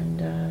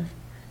 and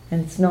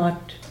it's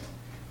not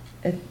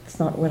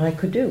what I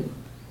could do,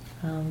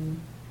 and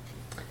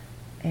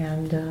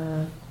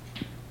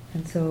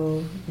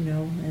so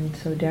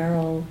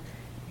Daryl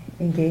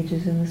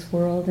engages in this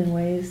world in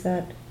ways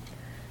that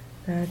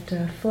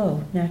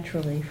flow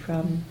naturally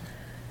from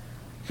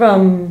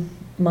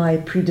my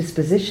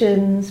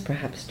predispositions,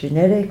 perhaps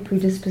genetic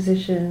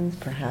predispositions,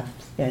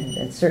 perhaps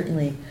and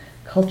certainly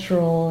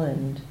cultural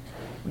and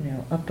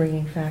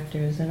upbringing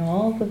factors, and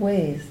all the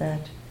ways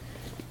that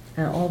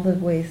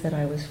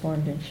I was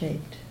formed and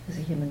shaped as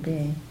a human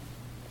being.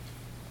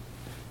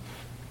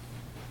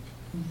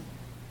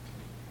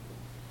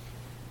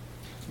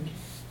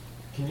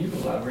 Can you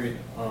elaborate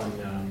on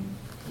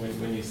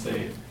when you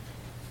say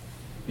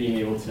being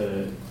able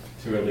to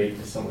relate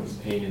to someone's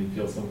pain and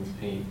feel someone's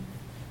pain?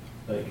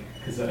 Like,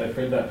 because I've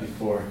heard that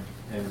before,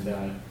 and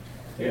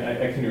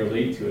I can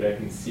relate to it. I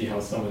can see how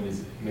someone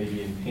is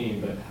maybe in pain,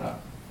 but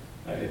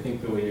I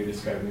think the way you're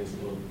describing it is a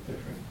little bit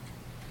different.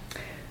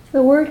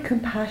 The word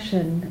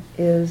compassion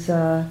is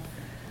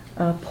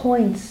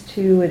points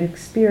to an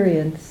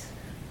experience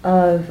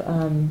of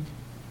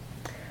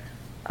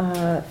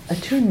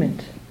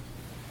attunement.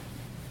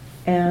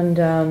 And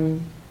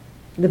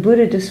the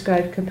Buddha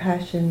described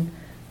compassion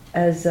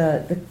as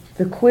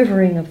the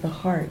quivering of the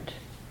heart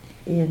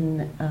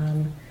in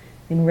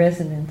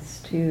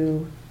resonance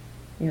to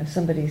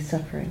somebody's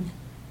suffering.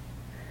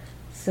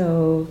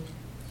 So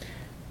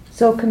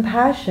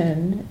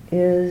compassion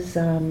is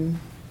a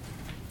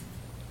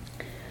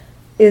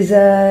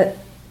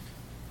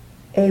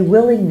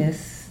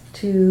willingness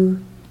to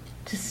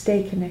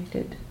stay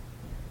connected,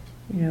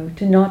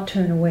 to not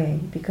turn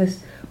away,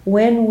 because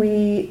when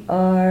we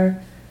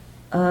are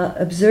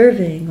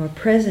observing or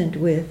present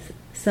with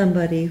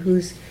somebody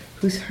who's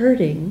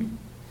hurting,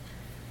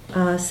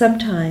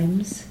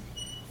 sometimes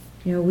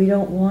we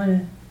don't want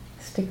to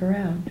stick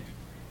around,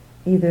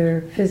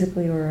 either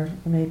physically or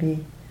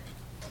maybe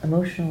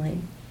emotionally.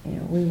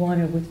 We want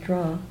to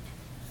withdraw,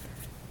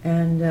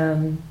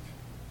 and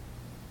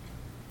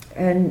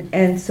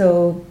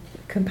so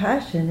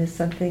compassion is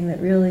something that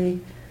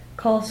really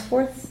calls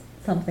forth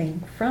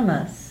something from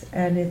us,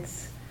 and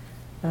it's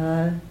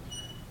I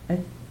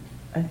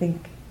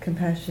think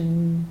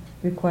compassion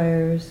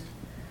requires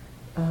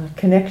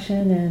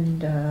connection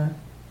and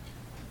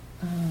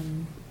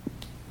an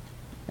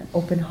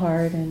open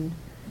heart and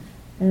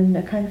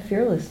a kind of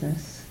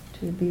fearlessness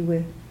to be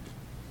with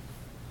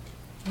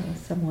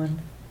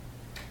someone.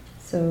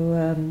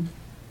 So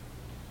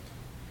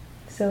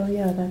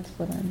yeah, that's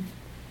what I'm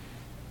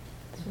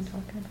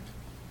talking about.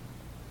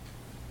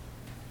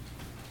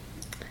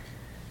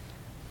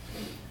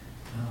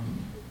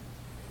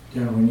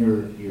 When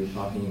you're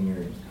talking in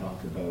your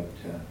talk about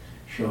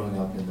showing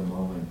up in the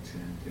moment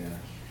and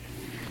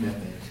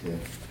commitment to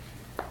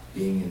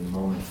being in the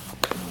moment,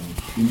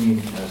 you mean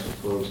as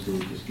opposed to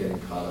just getting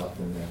caught up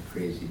in that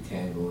crazy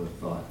tangle of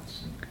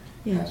thoughts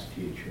and past,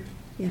 future?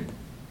 Yeah.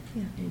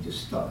 And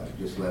just stop,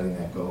 just letting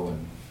that go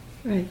and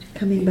right,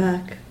 coming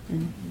back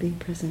and being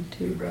present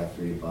to your breath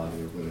or your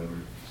body or whatever.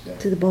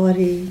 To the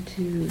body,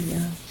 to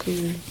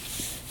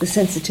the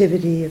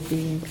sensitivity of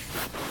being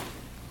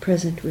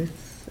present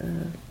with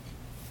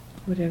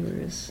whatever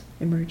is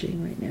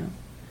emerging right now.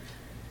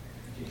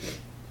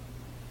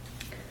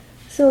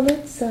 So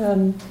let's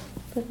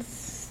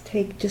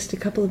take just a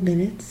couple of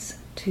minutes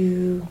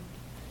to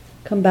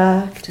come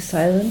back to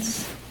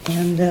silence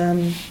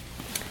and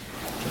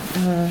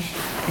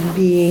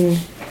being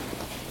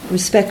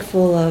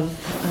respectful of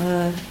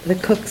the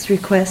cook's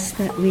request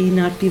that we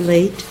not be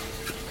late.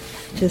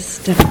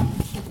 Just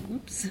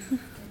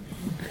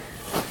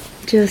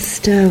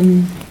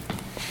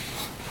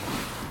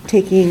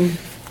taking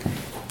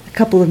a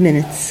couple of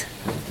minutes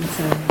in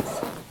silence.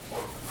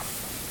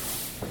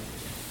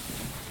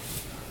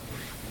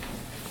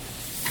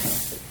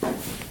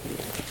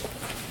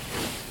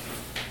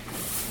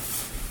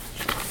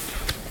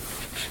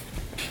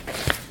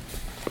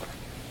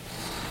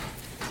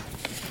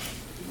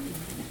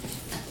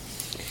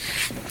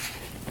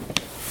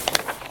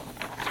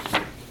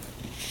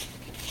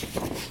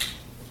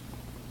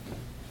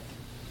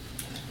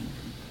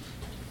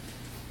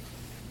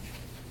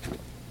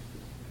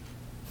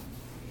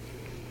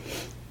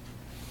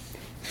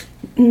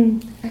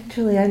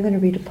 Actually, I'm going to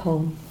read a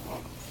poem.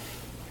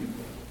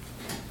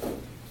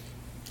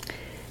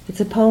 It's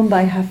a poem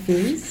by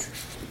Hafiz,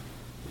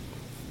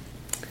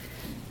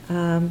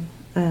 a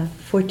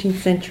 14th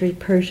century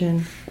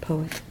Persian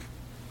poet.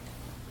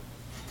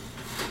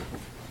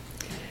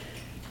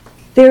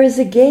 There is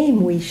a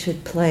game we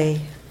should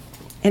play,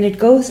 and it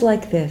goes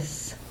like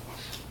this.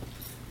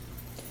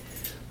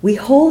 We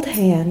hold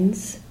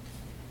hands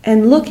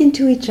and look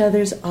into each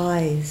other's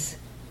eyes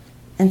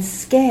and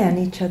scan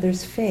each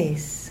other's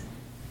face.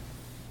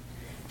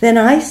 Then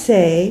I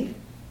say,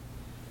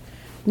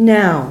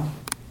 now,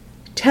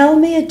 tell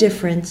me a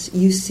difference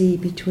you see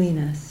between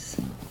us.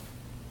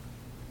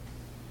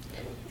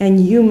 And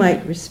you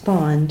might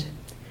respond,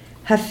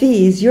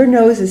 Hafiz, your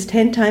nose is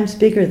 10 times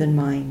bigger than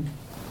mine.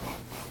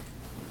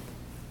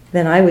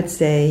 Then I would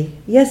say,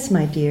 yes,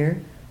 my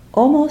dear,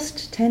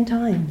 almost 10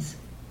 times.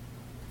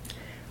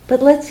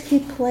 But let's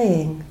keep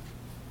playing.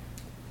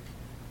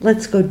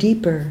 Let's go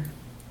deeper.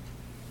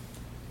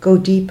 Go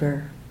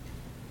deeper.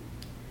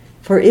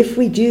 For if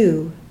we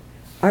do,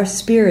 our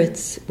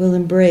spirits will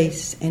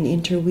embrace and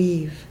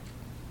interweave.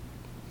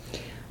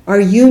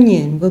 Our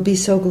union will be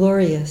so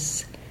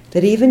glorious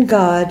that even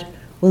God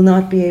will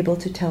not be able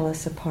to tell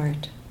us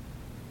apart.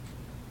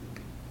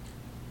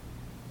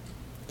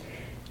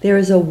 There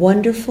is a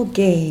wonderful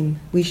game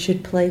we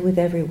should play with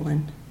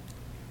everyone,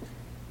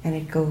 and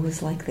it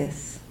goes like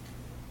this.